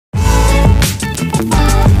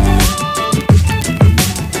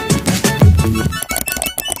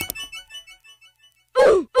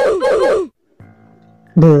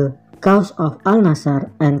The cause of Al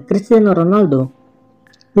Nassr and Cristiano Ronaldo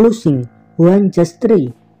losing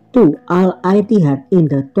 1-3 to Al Ittihad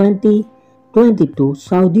in the 2022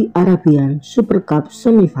 Saudi Arabian Super Cup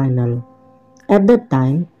semi-final. At that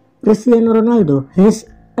time, Cristiano Ronaldo has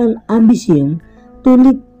an ambition to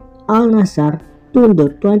lead Al Nassr to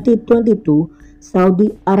the 2022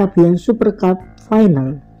 Saudi Arabian Super Cup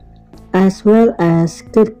final, as well as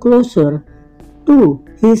get closer to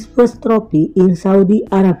his first trophy in Saudi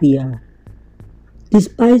Arabia.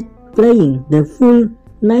 Despite playing the full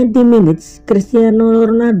 90 minutes, Cristiano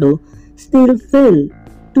Ronaldo still failed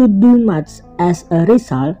to do much. As a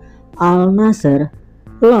result, Al Nassr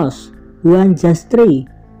lost 1-3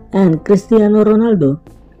 and Cristiano Ronaldo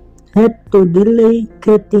had to delay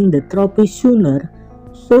getting the trophy sooner.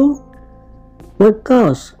 So, what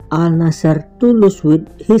caused Al Nassr to lose with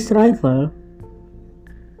his rival?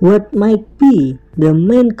 What might be the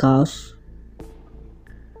main cause?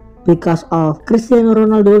 Because of Cristiano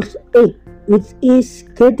Ronaldo's age, which is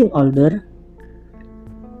getting older.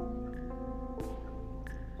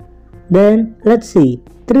 Then let's see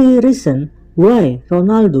 3 reasons why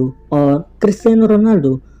Ronaldo or Cristiano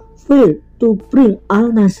Ronaldo failed to bring Al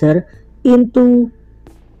Nassr into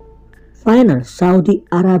final Saudi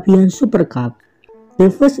Arabian Super Cup. The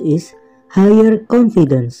first is higher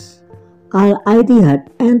confidence. Al Ittihad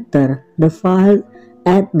entered the field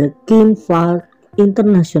at the King Fahd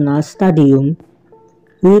International Stadium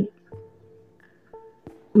with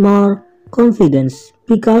more confidence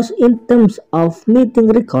because in terms of meeting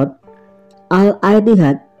record, Al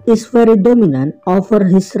Ittihad is very dominant over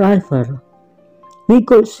his rival. We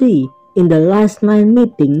could see in the last 9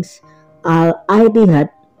 meetings, Al Ittihad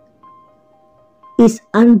is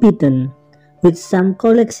unbeaten with some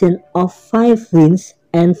collection of 5 wins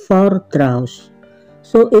and 4 draws.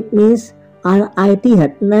 So it means Al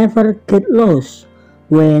Ittihad never get lost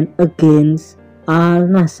when against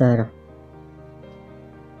Al Nassr.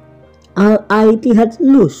 Al Ittihad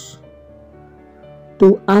lose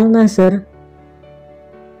to Al Nassr.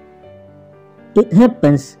 It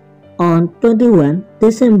happens on 21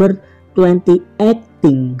 December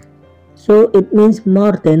 2018. So it means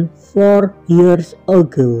more than 4 years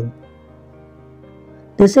ago.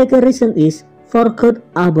 The second reason is forgot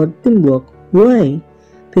about teamwork. Why?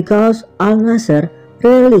 Because Al Nassr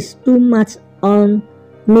relies too much on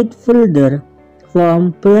midfielder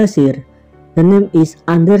from Brazil. The name is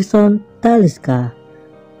Anderson Talisca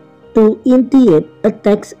to initiate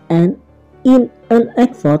attacks and in an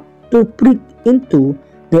effort to break into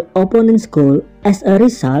the opponent's goal. As a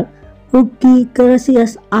result, rookie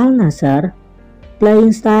Gracias Al Nassr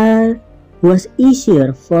playing style was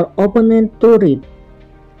easier for opponent to read.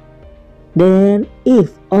 Then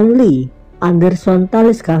if only Anderson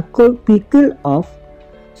Talisca could be killed off,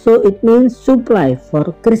 so it means supply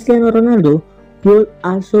for Cristiano Ronaldo would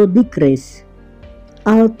also decrease.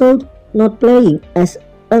 Although not playing as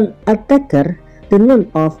an attacker, the name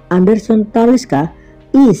of Anderson Talisca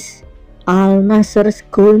is Al Nassr's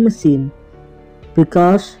goal machine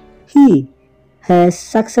because he has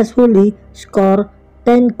successfully scored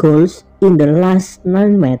 10 goals in the last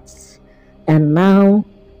 9 matches, and now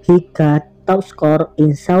he got top score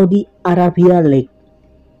in Saudi Arabia League.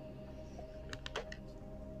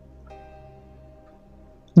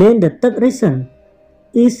 Then the third reason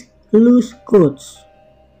is loose coach.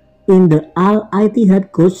 In the Al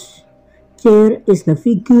Ittihad coach chair is the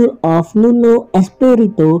figure of Nuno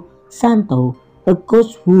Espirito Santo, a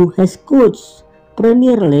coach who has coached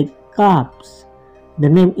Premier League clubs. The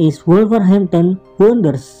name is Wolverhampton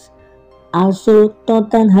Wanderers, also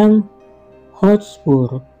Tottenham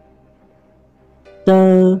Hotspur.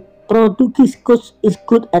 The Portuguese coach is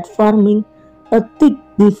good at forming a thick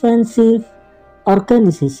defensive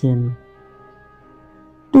organization.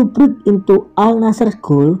 To break into Al Nassr's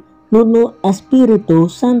goal, Nuno Espirito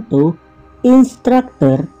Santo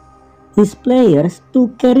instructed his players to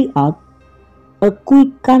carry out a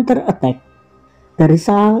quick counter-attack. The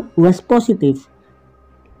result was positive,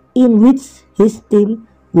 in which his team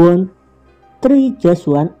won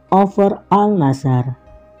 3-1 over Al Nassr,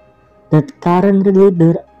 the current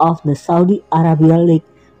leader of the Saudi Arabia League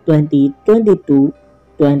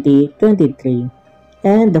 2022-2023.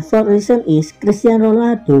 And the fourth reason is Cristiano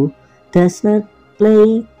Ronaldo does not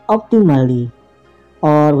play optimally,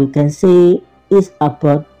 or we can say is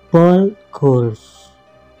about ball goals.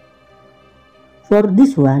 For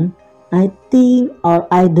this one, I think or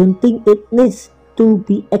I don't think it needs to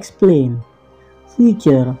be explained.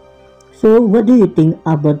 Future. So what do you think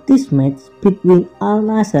about this match between Al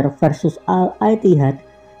Nassr versus Al Ittihad?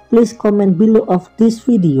 Please comment below of this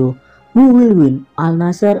video. Who will win, Al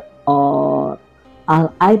Nassr or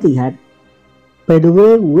Al Ittihad. By the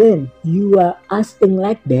way, when you are asking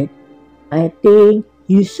like that, I think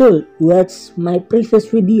you should watch my previous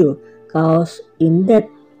video, cause in that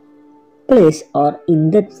place or in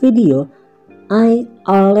that video I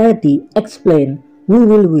already explained who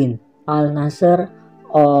will win, Al Nassr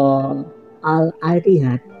or Al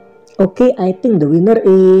Ittihad. Okay, I think the winner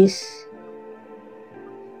is.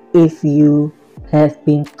 If you have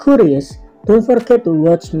been curious, don't forget to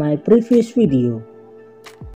watch my previous video.